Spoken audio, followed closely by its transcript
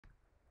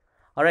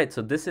Alright,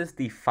 so this is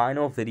the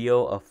final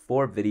video of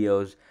 4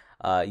 videos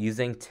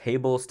using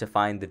tables to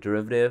find the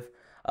derivative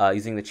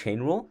using the chain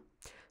rule.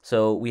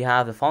 So we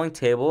have the following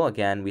table.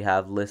 Again, we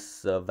have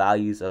lists of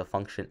values of a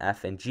function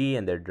f and g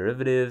and their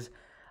derivatives,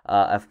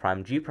 f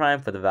prime g prime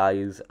for the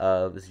values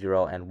of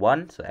 0 and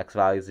 1. So x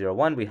values 0,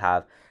 1, we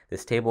have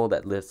this table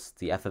that lists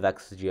the f of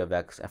x, g of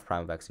x, f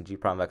prime of x, and g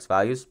prime of x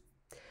values.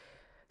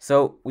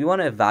 So we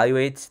want to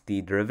evaluate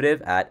the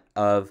derivative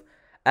of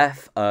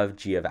f of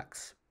g of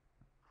x,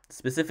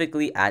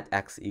 specifically at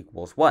x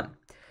equals 1.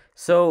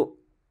 So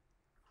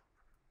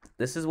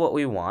this is what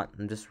we want.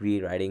 I'm just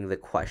rewriting the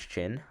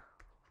question.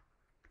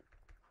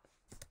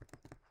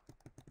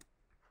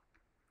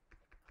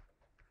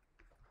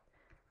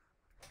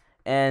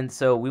 And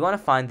so we want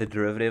to find the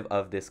derivative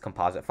of this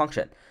composite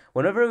function.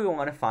 Whenever we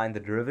want to find the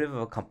derivative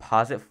of a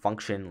composite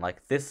function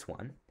like this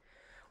one,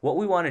 what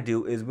we want to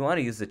do is we want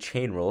to use the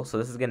chain rule. So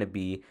this is going to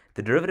be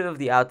the derivative of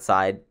the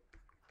outside,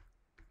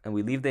 and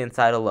we leave the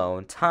inside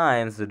alone,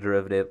 times the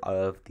derivative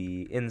of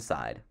the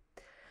inside.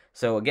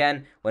 So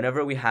again,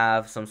 whenever we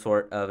have some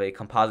sort of a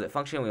composite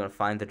function, we want to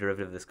find the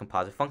derivative of this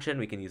composite function,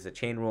 we can use the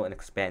chain rule and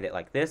expand it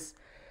like this.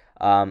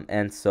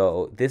 And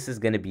so this is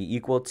going to be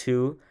equal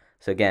to,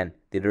 so again,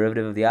 the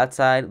derivative of the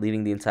outside,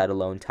 leaving the inside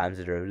alone, times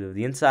the derivative of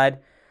the inside.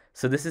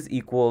 So this is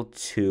equal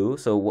to,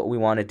 so what we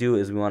want to do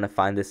is we want to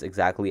find this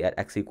exactly at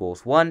x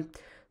equals 1.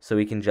 So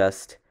we can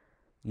just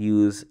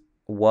use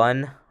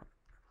 1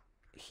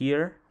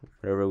 here,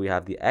 wherever we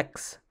have the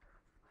x.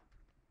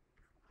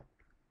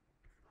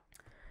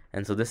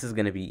 And so this is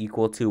going to be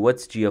equal to,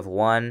 what's g of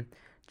 1?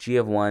 G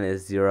of 1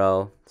 is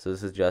 0. So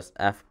this is just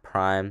f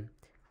prime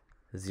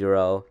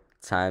 0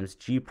 times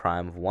g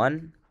prime of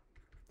 1.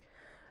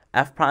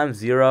 F prime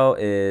 0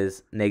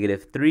 is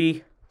negative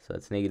 3. So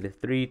it's negative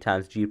 3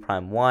 times g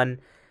prime 1,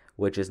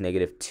 which is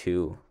negative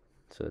 2.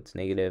 So it's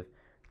negative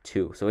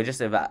 2. So I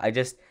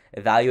just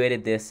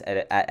evaluated this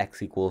at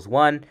x equals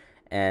 1.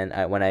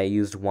 And when I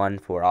used 1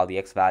 for all the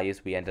x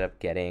values, we ended up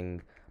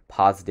getting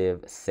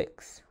positive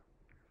 6.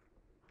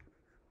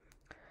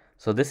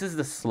 So this is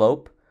the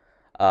slope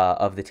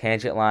of the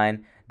tangent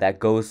line that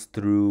goes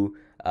through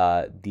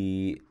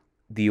the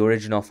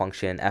original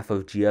function f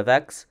of g of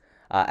x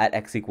at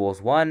x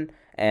equals 1.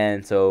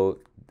 And so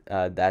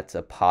that's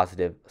a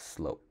positive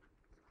slope.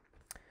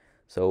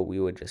 So we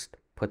would just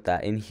put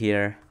that in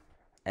here,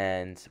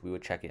 and we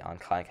would check it on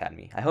Khan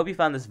Academy. I hope you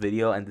found this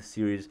video and this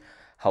series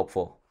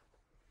helpful.